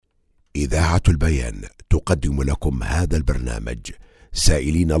إذاعة البيان تقدم لكم هذا البرنامج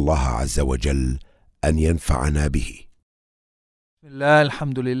سائلين الله عز وجل أن ينفعنا به. بسم الله،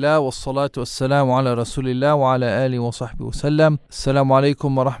 الحمد لله، والصلاة والسلام على رسول الله وعلى آله وصحبه وسلم. السلام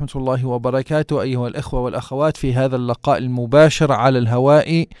عليكم ورحمة الله وبركاته أيها الإخوة والأخوات في هذا اللقاء المباشر على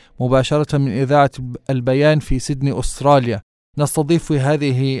الهواء مباشرة من إذاعة البيان في سيدني أستراليا. نستضيف في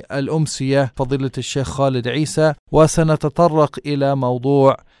هذه الأمسية فضيلة الشيخ خالد عيسى، وسنتطرق إلى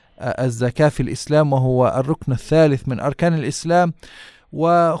موضوع الزكاة في الإسلام، وهو الركن الثالث من أركان الإسلام،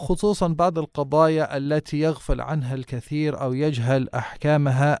 وخصوصا بعض القضايا التي يغفل عنها الكثير أو يجهل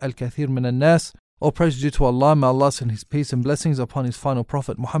أحكامها الكثير من الناس. All praise due to Allah, may Allah send His peace and blessings upon His final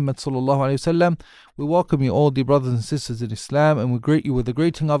Prophet Muhammad sallallahu alayhi wasallam. We welcome you all, dear brothers and sisters in Islam, and we greet you with the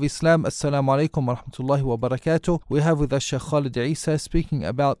greeting of Islam. Assalamu alaikum wa rahmatullahi wa barakatuh. We have with us Sheikh Khalid Isa speaking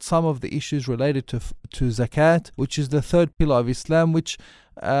about some of the issues related to zakat, which is the third pillar of Islam, which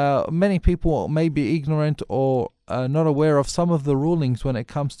many people may be ignorant or not aware of some of the rulings when it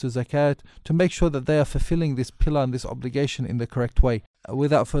comes to zakat, to make sure that they are fulfilling this pillar and this obligation in the correct way.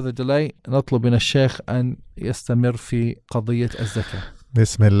 Without further delay, نطلب من الشيخ أن يستمر في قضية الزكاة.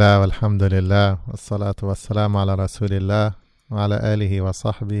 بسم الله والحمد لله والصلاة والسلام على رسول الله وعلى آله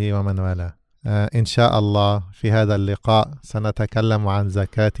وصحبه ومن والاه. إن شاء الله في هذا اللقاء سنتكلم عن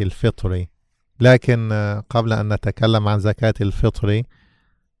زكاة الفطر، لكن قبل أن نتكلم عن زكاة الفطر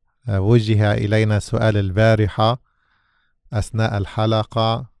وجه إلينا سؤال البارحة أثناء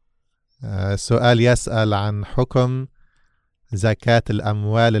الحلقة، سؤال يسأل عن حكم زكاة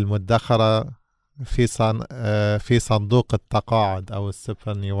الأموال المدخرة في صندوق التقاعد أو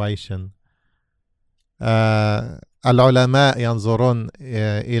السوبرانيويشن. العلماء ينظرون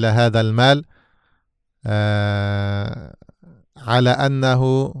إلى هذا المال على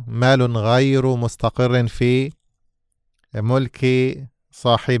أنه مال غير مستقر في ملك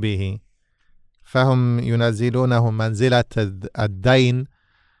صاحبه، فهم ينزلونه منزلة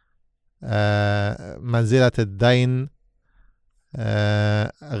الدين،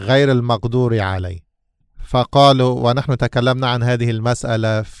 غير المقدور عليه. فقالوا، ونحن تكلمنا عن هذه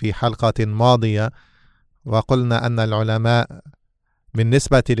المسألة في حلقة ماضية، وقلنا أن العلماء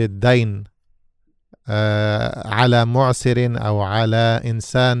بالنسبة للدين على معسر أو على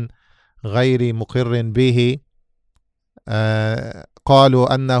إنسان غير مقر به،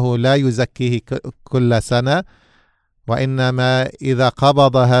 قالوا أنه لا يزكيه كل سنة، وإنما إذا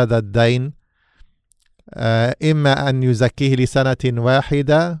قبض هذا الدين إما أن يزكيه لسنة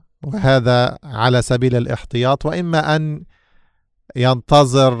واحدة، وهذا على سبيل الاحتياط، وإما أن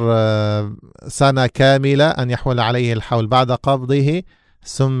ينتظر سنة كاملة أن يحول عليه الحول بعد قبضه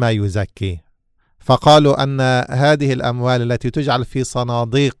ثم يزكيه. فقالوا أن هذه الأموال التي تجعل في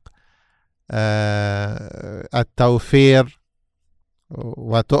صناديق التوفير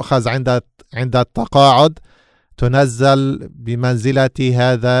وتؤخذ عند التقاعد تنزل بمنزلة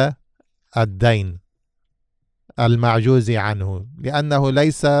هذا الدين المعجوز عنه، لأنه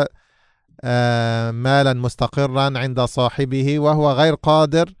ليس مالا مستقرا عند صاحبه وهو غير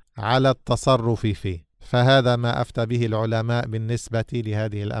قادر على التصرف فيه. فهذا ما أفتى به العلماء بالنسبة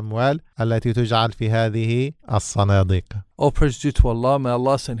لهذه الأموال التي تجعل في هذه الصناديق. All praise due to Allah, may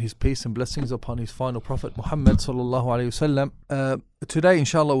Allah send His peace and blessings upon His final Prophet Muhammad sallallahu alayhi wasallam. Today,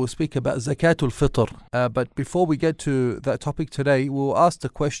 inshallah, we'll speak about Zakatul Fitr. But before we get to that topic today, we'll ask the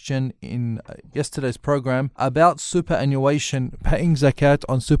question in yesterday's program about superannuation, paying zakat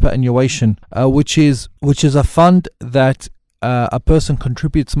on superannuation, which is a fund that a person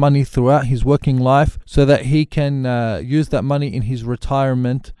contributes money throughout his working life so that he can use that money in his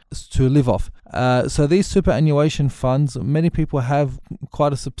retirement to live off. So these superannuation funds, many people have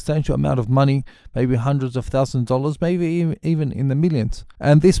quite a substantial amount of money, maybe hundreds of thousands of dollars, maybe even in the millions.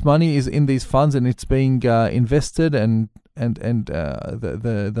 And this money is in these funds and it's being invested and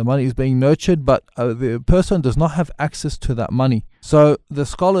the money is being nurtured, but the person does not have access to that money. So the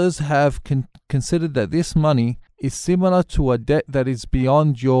scholars have considered that this money is similar to a debt that is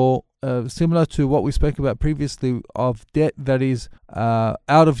beyond your, similar to what we spoke about previously of debt that is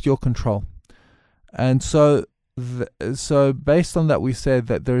out of your control. And so based on that, we said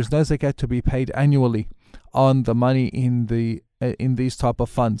that there is no zakat to be paid annually on the money in these type of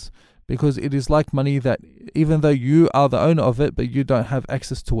funds, because it is like money that even though you are the owner of it, but you don't have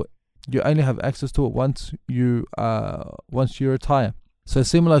access to it. You only have access to it once you retire. So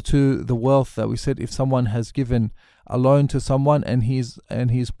similar to the wealth that we said, if someone has given a loan to someone and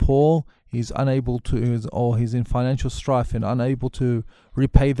he's poor, he's unable to, or he's in financial strife and unable to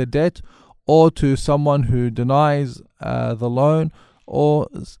repay the debt, or to someone who denies the loan, or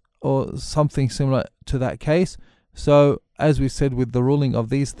something similar to that case. So as we said with the ruling of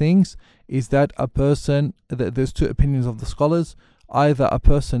these things, is that a person, there's two opinions of the scholars. Either a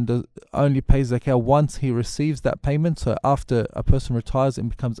person only pays zakah once he receives that payment, so after a person retires and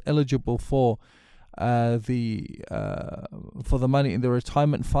becomes eligible for the money in the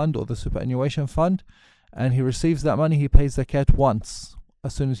retirement fund or the superannuation fund, and he receives that money, he pays zakat once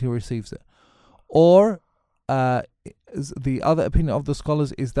as soon as he receives it. Or the other opinion of the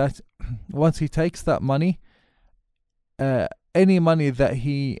scholars is that once he takes that money, any money that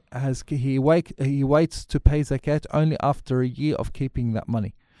he waits to pay zakat only after a year of keeping that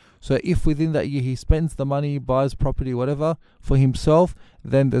money. So if within that year he spends the money, buys property, whatever, for himself,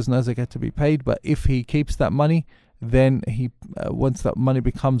 then there's no zakat to be paid. But if he keeps that money, then he once that money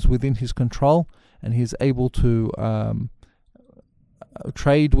becomes within his control and he's able to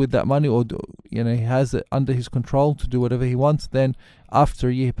trade with that money, or he has it under his control to do whatever he wants, then after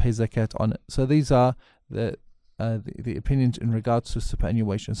a year he pays zakat on it. So these are the opinions in regards to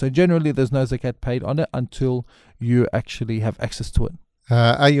superannuation. So generally there's no zakat paid on it until you actually have access to it.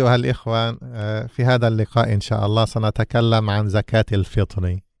 أيها الإخوة، في هذا اللقاء إن شاء الله سنتكلم عن زكاة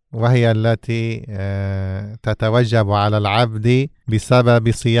الفطر، وهي التي تتوجب على العبد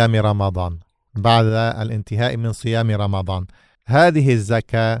بسبب صيام رمضان بعد الانتهاء من صيام رمضان. هذه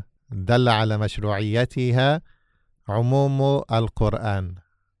الزكاة دل على مشروعيتها عموم القرآن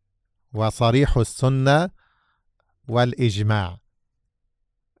وصريح السنة والإجماع.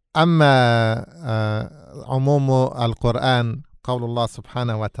 أما عموم القرآن قول الله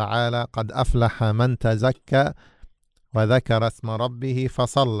سبحانه وتعالى: قد أفلح من تزكى وذكر اسم ربه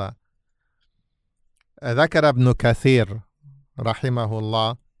فصلى. ذكر ابن كثير رحمه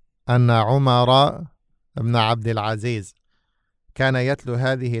الله أن عمر بن عبد العزيز كان يتلو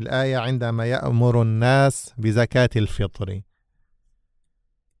هذه الآية عندما يأمر الناس بزكاة الفطر.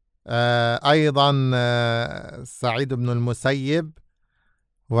 أيضا سعيد بن المسيب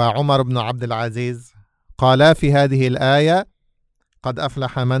وعمر بن عبد العزيز قالا في هذه الآية: قد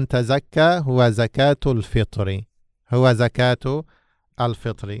أفلح من تزكى هو زكاة الفطر، هو زكاة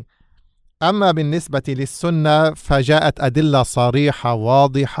الفطر. أما بالنسبة للسنة فجاءت أدلة صريحة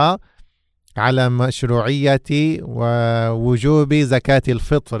واضحة على مشروعية ووجوب زكاة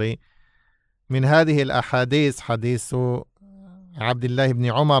الفطر. من هذه الأحاديث حديث عبد الله بن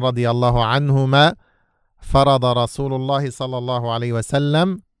عمر رضي الله عنهما: فرض رسول الله صلى الله عليه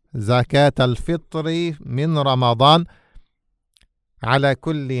وسلم زكاة الفطر من رمضان على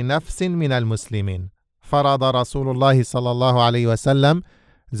كل نفس من المسلمين. فرض رسول الله صلى الله عليه وسلم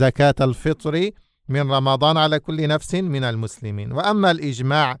زكاة الفطر من رمضان على كل نفس من المسلمين. وأما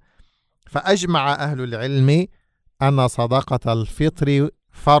الإجماع فأجمع أهل العلم أن صدقة الفطر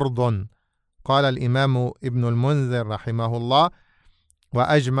فرض. قال الإمام ابن المنذر رحمه الله: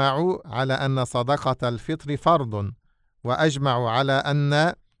 وأجمعوا على أن صدقة الفطر فرض، وأجمعوا على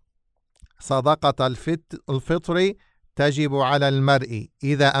أن صدقة الفطر تجب على المرء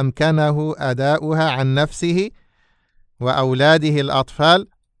إذا أمكنه أداؤها عن نفسه وأولاده الأطفال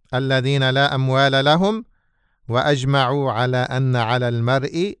الذين لا أموال لهم، وأجمعوا على أن على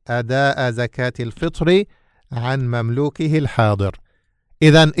المرء أداء زكاة الفطر عن مملوكه الحاضر.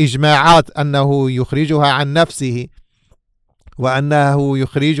 إذن إجماعات أنه يخرجها عن نفسه وأنه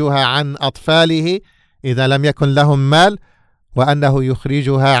يخرجها عن أطفاله إذا لم يكن لهم مال، وأنه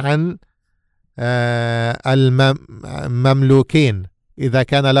يخرجها عن المملوكين إذا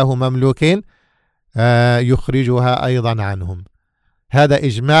كان له مملوكين يخرجها أيضا عنهم. هذا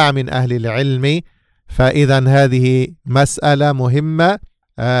إجماع من أهل العلم. فإذا هذه مسألة مهمة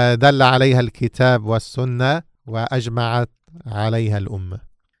دل عليها الكتاب والسنة وأجمعت عليها الأمة.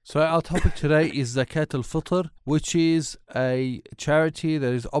 So our topic today is Zakat al-Fitr, which is a charity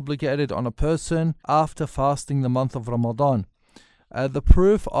that is obligated on a person after fasting the month of Ramadan. The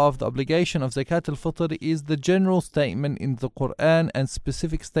proof of the obligation of Zakat al-Fitr is the general statement in the Quran and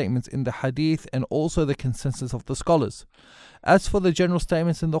specific statements in the Hadith, and also the consensus of the scholars. As for the general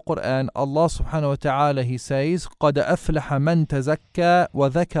statements in the Quran, Allah subhanahu wa ta'ala, He says, قَدْ أَفْلَحَ مَنْ تَزَكَّى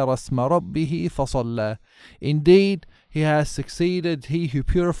وَذَكَرَ اسْمَ رَبِّهِ فَصَلَّى. Indeed, he has succeeded, he who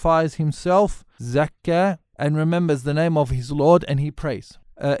purifies himself, zakka, and remembers the name of his Lord, and he prays.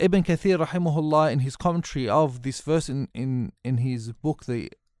 Ibn Kathir rahimahullah, in his commentary of this verse in his book,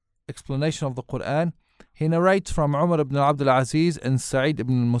 The Explanation of the Quran, he narrates from Umar ibn Abdul Aziz and Sa'id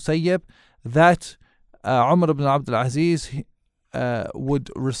ibn al-Musayyib that Umar ibn Abdul Aziz would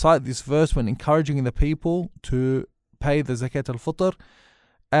recite this verse when encouraging the people to pay the Zakat al-Fitr.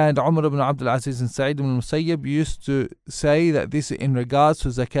 And Umar ibn Abdul Aziz and Sa'id ibn al-Musayyib used to say that this in regards to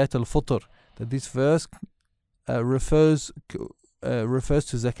Zakat al-Fitr, that this verse refers to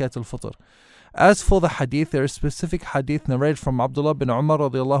Zakat al-Fitr. As for the hadith, there is specific hadith narrated from Abdullah bin Umar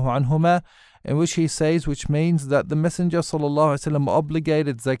radiallahu anhuma, in which he says, which means that the Messenger sallallahu alaihi wasallam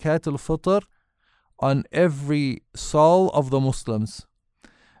obligated zakat al-fitr on every soul of the Muslims.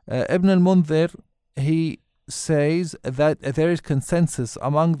 Ibn al-Mundhir, he says that there is consensus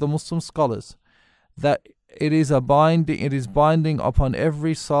among the Muslim scholars that it is binding upon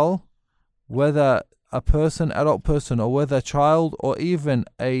every soul, whether a person, adult person, or whether a child, or even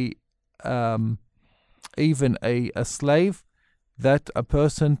a slave, that a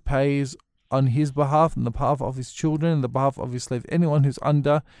person pays on his behalf, on the behalf of his children, on the behalf of his slave, anyone who's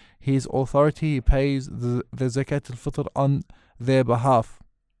under his authority, he pays the zakat al-fitr on their behalf.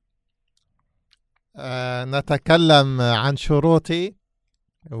 نتكلم عن شروط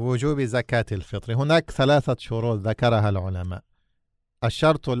وجوب زكاة الفطر. هناك 3 شروط ذكرها العلماء.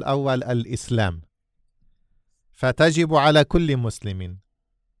 الشرط الأول الإسلام، فتجب على كل مسلم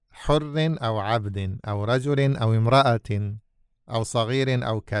حر أو عبد أو رجل أو امرأة أو صغير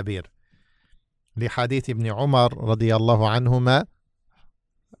أو كبير، لحديث ابن عمر رضي الله عنهما: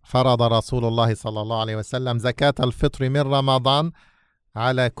 فرض رسول الله صلى الله عليه وسلم زكاة الفطر من رمضان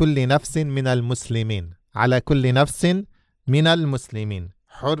على كل نفس من المسلمين، على كل نفس من المسلمين،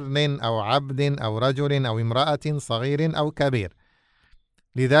 حر أو عبد أو رجل أو امرأة صغير أو كبير.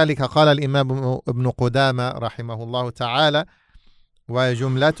 لذلك قال الإمام ابن قدامة رحمه الله تعالى: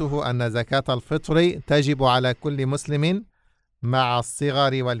 وجملته أن زكاة الفطر تجب على كل مسلم مع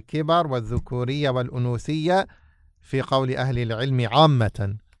الصغر والكبر والذكورية والأنوثية، في قول أهل العلم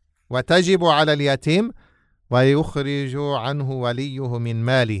عامة، وتجب على اليتيم ويخرج عنه وليه من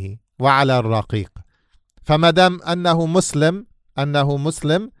ماله، وعلى الرقيق. فمادام أنه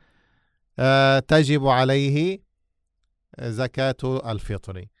مسلم تجب عليه زكاة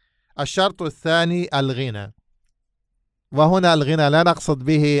الفطر. الشرط الثاني الغنى، وهنا الغنى لا نقصد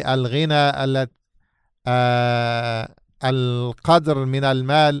به الغنى القدر من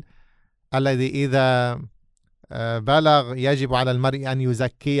المال الذي إذا بلغ يجب على المرء أن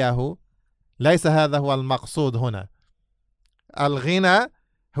يزكيه، ليس هذا هو المقصود هنا. الغنى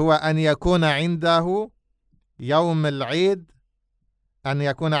هو أن يكون عنده يوم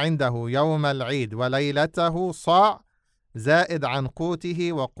العيد، وليلته صاع زائد عن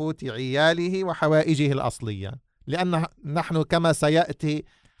قوته وقوت عياله وحوائجه الأصلية، لأن نحن كما سيأتي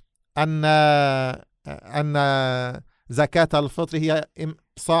أن زكاة الفطر هي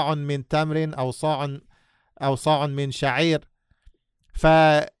صاع من تمر أو صاع من شعير.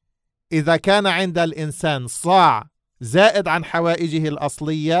 فإذا كان عند الإنسان صاع زائد عن حوائجه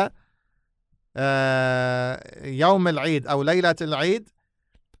الأصلية يوم العيد أو ليلة العيد،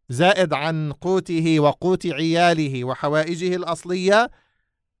 زائد عن قوته وقوت عياله وحوائجه الأصلية،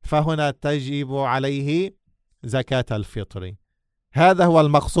 فهنا تجب عليه زكاة الفطر. هذا هو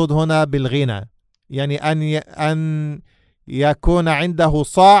المقصود هنا بالغنى، يعني أن يكون عنده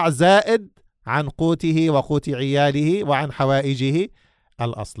صاع زائد عن قوته وقوت عياله وعن حوائجه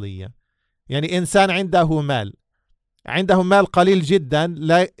الأصلية. يعني إنسان عنده مال قليل جدا،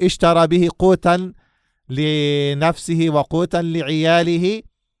 لا اشترى به قوتا لنفسه وقوتا لعياله،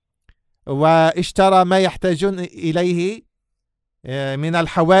 واشترى ما يحتاجون إليه من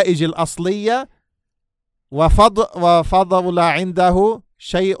الحوائج الأصلية، وفضل عنده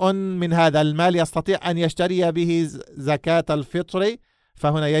شيء من هذا المال يستطيع أن يشتري به زكاة الفطر،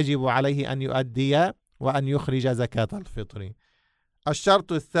 فهنا يجب عليه أن يؤدي وأن يخرج زكاة الفطر.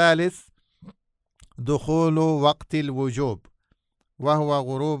 الشرط الثالث دخول وقت الوجوب، وهو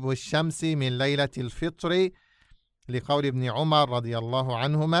غروب الشمس من ليلة الفطر، لقول ابن عمر رضي الله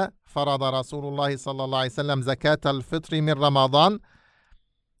عنهما: فرض رسول الله صلى الله عليه وسلم زكاة الفطر من رمضان.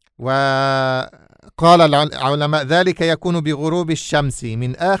 وقال العلماء ذلك يكون بغروب الشمس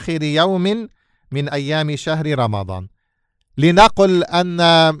من آخر يوم من أيام شهر رمضان. لنقل أن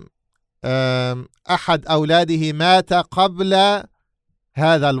أحد أولاده مات قبل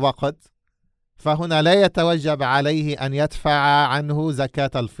هذا الوقت، فهنا لا يتوجب عليه أن يدفع عنه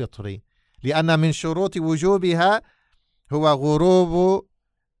زكاة الفطر، لأن من شروط وجوبها هو غروب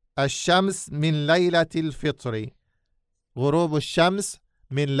الشمس من ليلة الفطر. غروب الشمس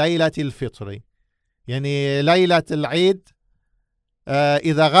من ليلة الفطر، يعني ليلة العيد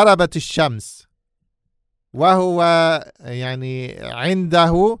إذا غربت الشمس وهو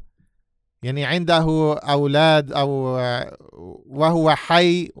عنده أولاد أو وهو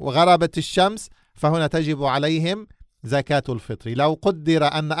حي وغربت الشمس، فهنا تجب عليهم زكاة الفطر. لو قدر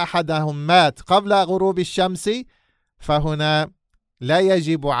أن أحدهم مات قبل غروب الشمس، فهنا لا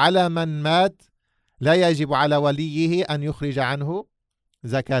يجب على من مات، لا يجب على وليه أن يخرج عنه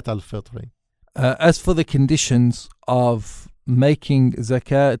زكاة الفطر. As for the conditions of making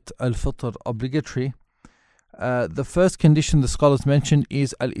zakat al-fitr obligatory, the first condition the scholars mentioned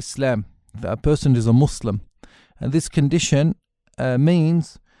is al-Islam, that a person is a Muslim. And this condition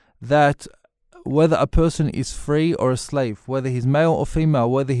means that whether a person is free or a slave, whether he's male or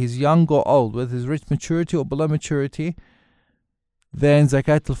female, whether he's young or old, whether he's reached maturity or below maturity, then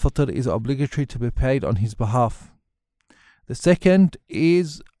zakat al-fitr is obligatory to be paid on his behalf. The second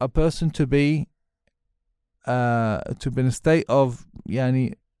is a person to be in a state of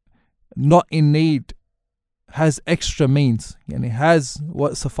not in need, has extra means, has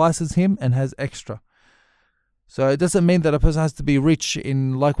what suffices him and has extra. So it doesn't mean that a person has to be rich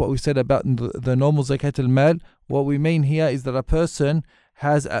in, like what we said about the normal zakat al-mal. What we mean here is that a person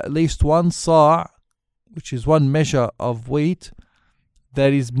has at least 1 sa', which is 1 measure of wheat,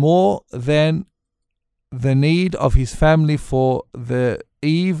 that is more than the need of his family for the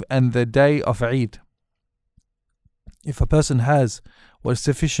eve and the day of Eid. If a person has what is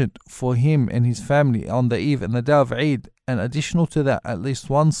sufficient for him and his family on the eve and the day of Eid, and additional to that at least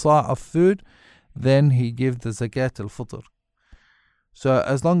 1 sa' of food, then he gives the zakat al-fitr. So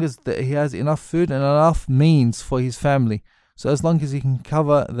as long as he has enough food and enough means for his family, so as long as he can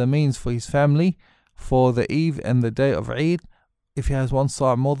cover the means for his family for the eve and the day of Eid, if he has 1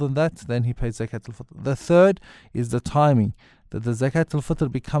 sa' more than that, then he pays zakat al-fitr. The third is the timing, that the zakat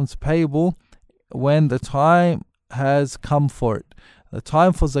al-fitr becomes payable when the time has come for it. The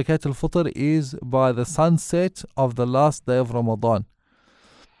time for zakat al-fitr is by the sunset of the last day of Ramadan.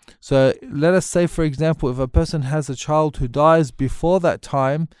 So let us say, for example, if a person has a child who dies before that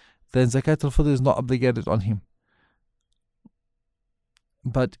time, then zakat al-fitr is not obligated on him.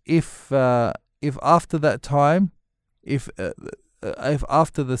 But if after that time, if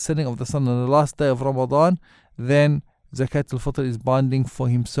after the setting of the sun on the last day of Ramadan, then zakat al-fitr is binding for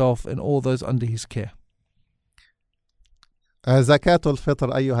himself and all those under his care. زكاة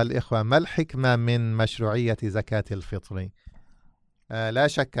الفطر أيها الإخوة، ما الحكمة من مشروعية زكاة الفطر؟ لا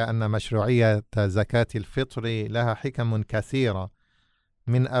شك أن مشروعية زكاة الفطر لها حكم كثيرة،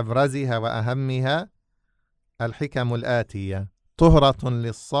 من أبرزها وأهمها الحكم الآتية: طهرة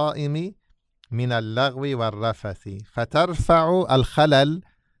للصائم من اللغو والرفث، فترفع الخلل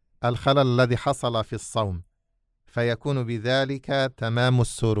الذي حصل في الصوم، فيكون بذلك تمام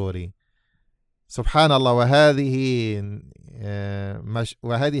السرور. سبحان الله،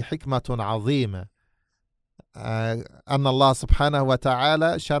 وهذه حكمة عظيمة، أن الله سبحانه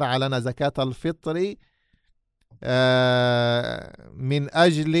وتعالى شرع لنا زكاة الفطر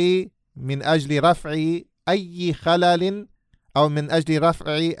من أجل رفع أي خلل، أو من أجل رفع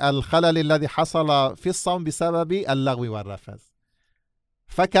الخلل الذي حصل في الصوم بسبب اللغو والرفث.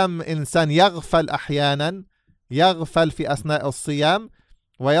 فكم إنسان يغفل أحيانا، يغفل في أثناء الصيام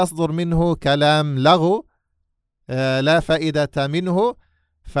ويصدر منه كلام لغو لا فائدة منه،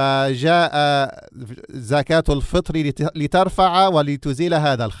 فجاء زكاة الفطر لترفع ولتزيل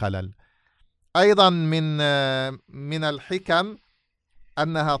هذا الخلل. أيضا من الحكم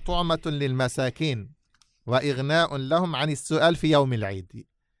أنها طعمة للمساكين وإغناء لهم عن السؤال في يوم العيد.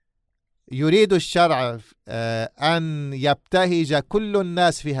 يريد الشرع أن يبتهج كل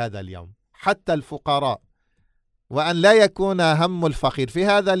الناس في هذا اليوم، حتى الفقراء، وأن لا يكون هم الفقير في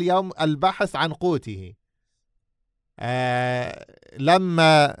هذا اليوم البحث عن قوته.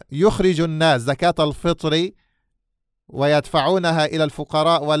 لما يخرج الناس زكاة الفطر ويدفعونها إلى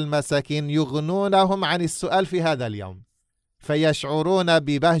الفقراء والمساكين، يغنونهم عن السؤال في هذا اليوم، فيشعرون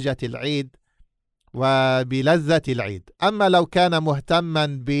ببهجة العيد وبلذة العيد. أما لو كان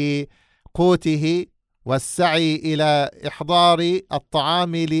مهتما بقوته والسعي إلى إحضار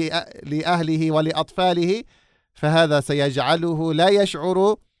الطعام لأهله ولأطفاله، فهذا سيجعله لا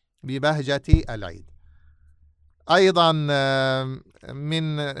يشعر ببهجة العيد. أيضا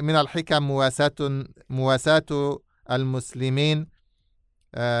من الحكم مواساة المسلمين،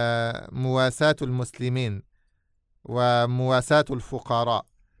 مواساة المسلمين ومواساة الفقراء.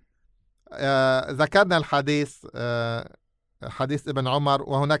 ذكرنا الحديث، حديث ابن عمر،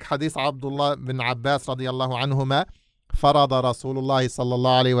 وهناك حديث عبد الله بن عباس رضي الله عنهما: فرض رسول الله صلى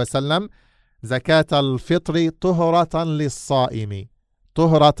الله عليه وسلم زكاة الفطر طهرة للصائم،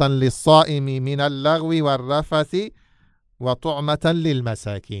 طهرة للصائم من اللغو والرفث وطعمة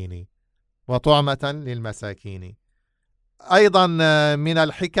للمساكين، وطعمة للمساكين. أيضا من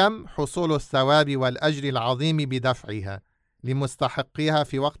الحكم حصول الثواب والأجر العظيم بدفعها لمستحقيها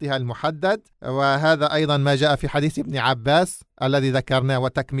في وقتها المحدد، وهذا أيضا ما جاء في حديث ابن عباس الذي ذكرناه،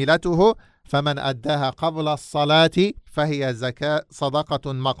 وتكملته: فمن أداها قبل الصلاة فهي زكاة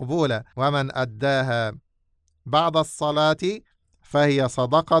صدقة مقبولة، ومن أداها بعد الصلاة فهي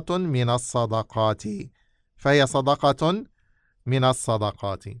صدقة من الصدقات، فهي صدقة من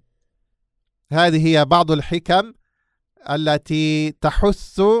الصدقات. هذه هي بعض الحكم التي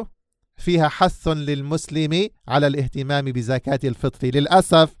فيها حث للمسلم على الاهتمام بزكاة الفطر.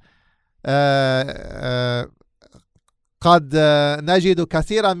 للأسف قد نجد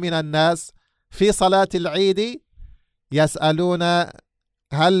كثيرا من الناس في صلاة العيد يسألون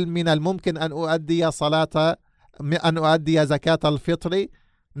هل من الممكن أن أؤدي زكاة الفطر؟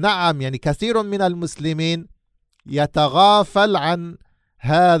 نعم، يعني كثير من المسلمين يتغافل عن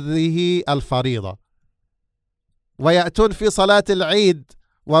هذه الفريضة ويأتون في صلاة العيد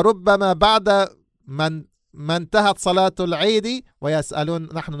وربما بعد ما انتهت صلاة العيد ويسألون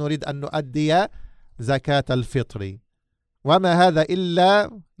نحن نريد أن نؤدي زكاة الفطر، وما هذا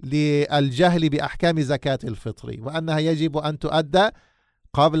إلا للجهل بأحكام زكاة الفطر وأنها يجب أن تؤدى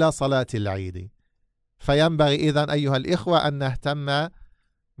قبل صلاة العيد. فينبغي إذن أيها الإخوة أن نهتم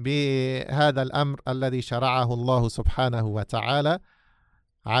بهذا الأمر الذي شرعه الله سبحانه وتعالى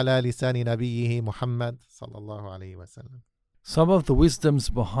على لسان نبيه محمد صلى الله عليه وسلم. Some of the wisdoms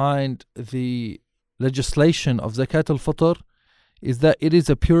behind the legislation of Zakat al-Fitr is that it is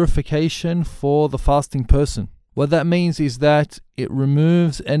a purification for the fasting person. What that means is that it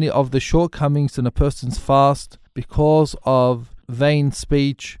removes any of the shortcomings in a person's fast because of vain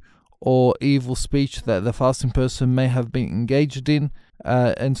speech or evil speech that the fasting person may have been engaged in.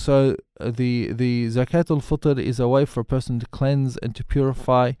 And so the Zakat al-Fitr is a way for a person to cleanse and to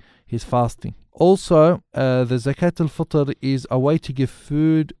purify his fasting. Also, the Zakat al-Fitr is a way to give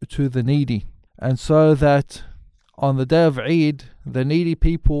food to the needy. And so that on the day of Eid, the needy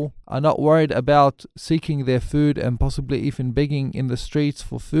people are not worried about seeking their food and possibly even begging in the streets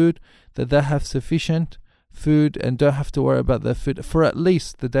for food, that they have sufficient food and don't have to worry about their food for at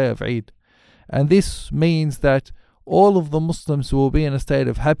least the day of Eid. And this means that all of the Muslims will be in a state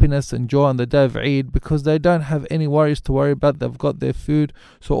of happiness and joy on the day of Eid because they don't have any worries to worry about. They've got their food.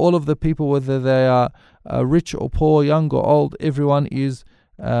 So all of the people, whether they are rich or poor, young or old, everyone is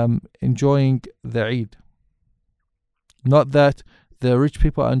enjoying the Eid. Not that the rich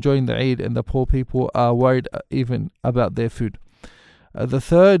people are enjoying the Eid and the poor people are worried even about their food. The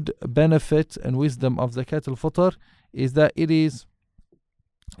third benefit and wisdom of Zakat al-Fitr is that it is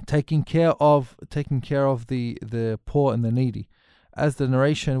taking care of the poor and the needy. As the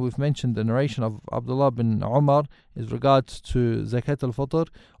narration we've mentioned, the narration of Abdullah bin Umar is regards to Zakat al-Fitr.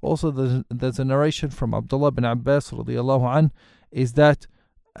 Also there's a narration from Abdullah bin Abbas radiyallahu anh, is that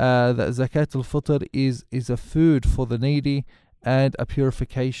Zakat al-Fitr is a food for the needy and a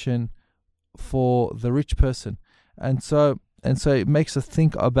purification for the rich person. And so it makes us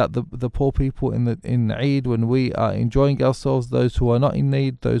think about the poor people in Eid when we are enjoying ourselves, those who are not in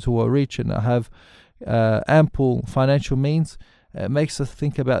need, those who are rich and have ample financial means. It makes us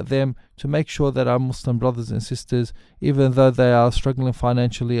think about them to make sure that our Muslim brothers and sisters, even though they are struggling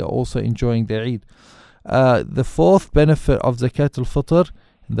financially, are also enjoying their Eid. The fourth benefit of Zakat al-Fitr,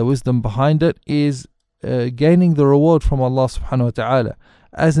 the wisdom behind it, is gaining the reward from Allah subhanahu wa ta'ala.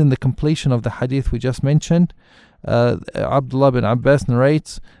 As in the completion of the hadith we just mentioned, Abdullah bin Abbas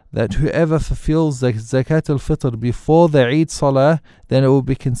narrates that whoever fulfills the Zakat al-Fitr before the Eid Salah, then it will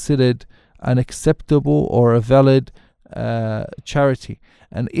be considered an acceptable or a valid charity.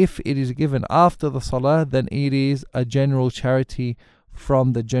 And if it is given after the Salah, then it is a general charity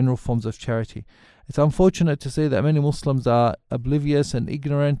from the general forms of charity. It's unfortunate to say that many Muslims are oblivious and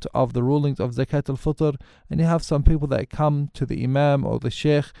ignorant of the rulings of Zakat al-Fitr, and you have some people that come to the Imam or the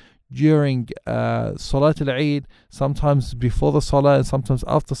Sheikh during Salat al-Eid, sometimes before the Salah and sometimes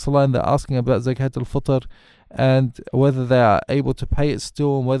after Salah, and they're asking about Zakat al-Fitr and whether they are able to pay it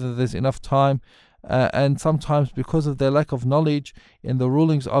still and whether there's enough time. And sometimes because of their lack of knowledge in the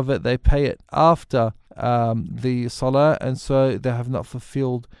rulings of it, they pay it after the Salah, and so they have not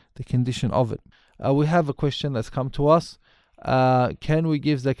fulfilled the condition of it. We have a question that's come to us. Can we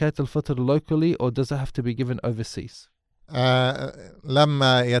give Zakat al-Fitr locally or does it have to be given overseas?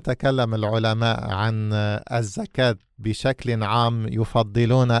 لما يتكلم العلماء عن الزكاة بشكل عام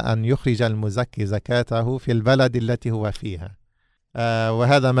يفضلون أن يخرج المزكي زكاته في البلد التي هو فيها،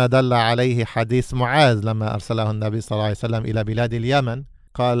 وهذا ما دل عليه حديث معاذ لما أرسله النبي صلى الله عليه وسلم إلى بلاد اليمن،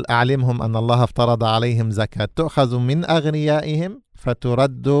 قال أعلمهم أن الله افترض عليهم زكاة تؤخذ من أغنيائهم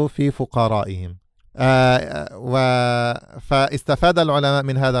فترد في فقرائهم. فاستفاد العلماء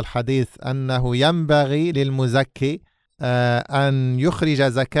من هذا الحديث أنه ينبغي للمزكي أن يخرج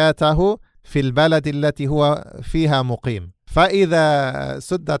زكاته في البلد التي هو فيها مقيم، فإذا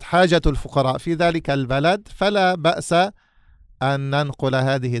سدت حاجة الفقراء في ذلك البلد فلا بأس أن ننقل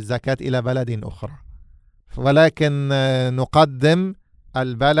هذه الزكاة إلى بلد أخرى، ولكن نقدم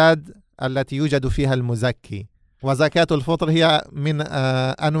البلد التي يوجد فيها المزكي وزكاة الفطر هي من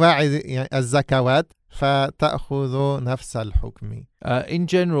أنواع الزكوات فتأخذ نفس الحكم. In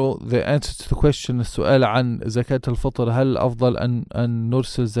general, the answer to the question, السؤال عن زكاة الفطر، هل أفضل أن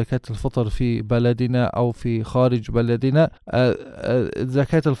نرسل زكاة الفطر في بلدنا أو في خارج بلدنا؟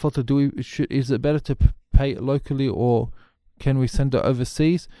 زكاة الفطر, is it better to pay it locally or can we send it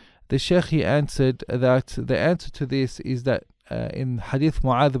overseas? The Sheikh, he answered that the answer to this is that in Hadith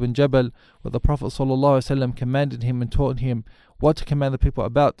Mu'adh bin Jabal, where the Prophet ﷺ commanded him and taught him what to command the people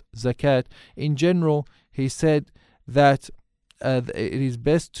about zakat, in general, he said that it is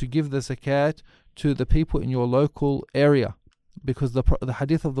best to give the zakat to the people in your local area, because the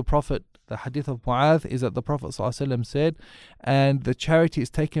hadith of the Prophet, the hadith of Mu'adh, is that the Prophet ﷺ said, and the charity is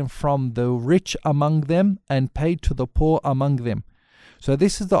taken from the rich among them and paid to the poor among them. So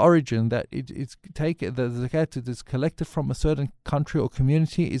this is the origin, that it's taken, the zakat is collected from a certain country or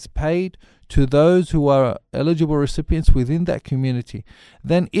community, is paid to those who are eligible recipients within that community.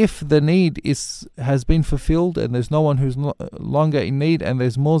 Then if the need has been fulfilled and there's no one who's no longer in need and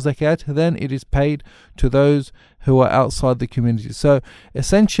there's more zakat, then it is paid to those who are outside the community. So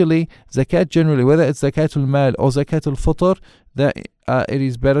essentially, zakat generally, whether it's zakatul mal or zakatul fitr, that it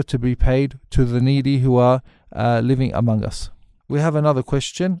is better to be paid to the needy who are living among us. We have another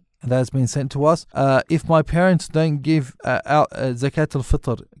question that has been sent to us. If my parents don't give out zakat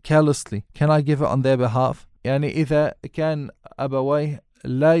al-fitr carelessly, can I give it on their behalf? يعني إذا كان أبويه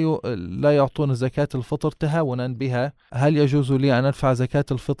لا يعطون زكاة الفطر تهاونا بها، هل يجوز لي أن أدفع زكاة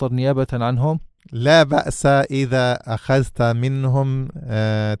الفطر نيابة عنهم؟ لا بأس إذا أخذت منهم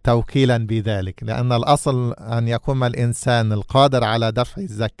توكيلا بذلك، لأن الأصل أن يقوم الإنسان القادر على دفع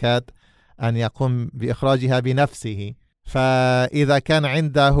الزكاة أن يقوم بإخراجها بنفسه. فإذا كان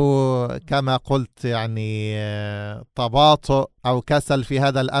عنده كما قلت يعني تباطؤ أو كسل في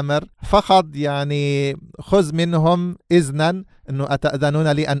هذا الأمر، فقط يعني خذ منهم إذنا أنه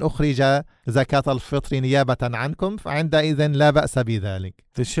أتأذنون لي أن أخرج زكاة الفطر نيابة عنكم، فعندئذ لا بأس بذلك.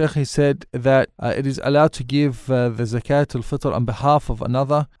 The Sheikh, he said that it is allowed to give the zakat al-fitr on behalf of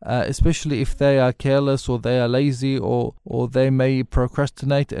another, especially if they are careless or they are lazy or they may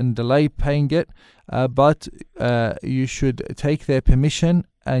procrastinate and delay paying it. But you should take their permission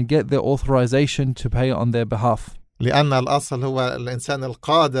and get their authorization to pay on their behalf. لأن الأصل هو الإنسان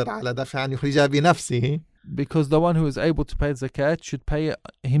القادر على دفع أن يخرجها بنفسه. Because the one who is able to pay zakat should pay it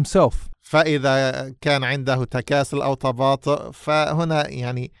himself. فإذا كان عنده تكاسل أو تباطؤ فهنا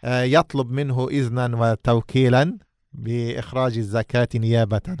يعني يطلب منه إذنا وتوكيلا بإخراج الزكاة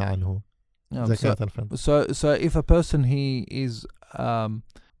نيابة عنه. زكاة الفطر. So if a person he is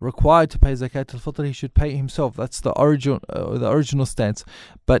required to pay zakat al-fitr, he should pay himself. That's the original stance.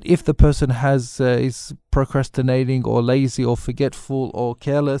 But if the person is procrastinating or lazy or forgetful or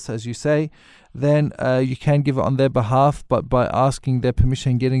careless, as you say, then you can give it on their behalf, but by asking their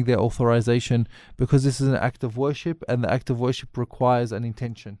permission, getting their authorization, because this is an act of worship, and the act of worship requires an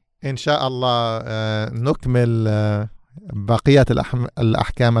intention. إن شاء الله نكمل بقية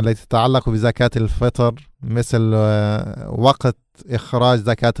الأحكام التي تتعلق بزكاة الفطر، مثل وقت إخراج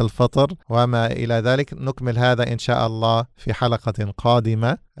زكاة الفطر وما إلى ذلك. نكمل هذا إن شاء الله في حلقة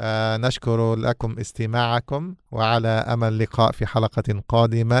قادمة. نشكر لكم استماعكم، وعلى أمل لقاء في حلقة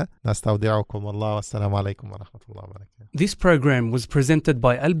قادمة. نستودعكم الله، والسلام عليكم ورحمة الله وبركاته. This program was presented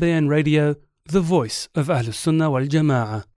by Al Bayan Radio, the voice of Ahlus Sunnah wal Jama'ah.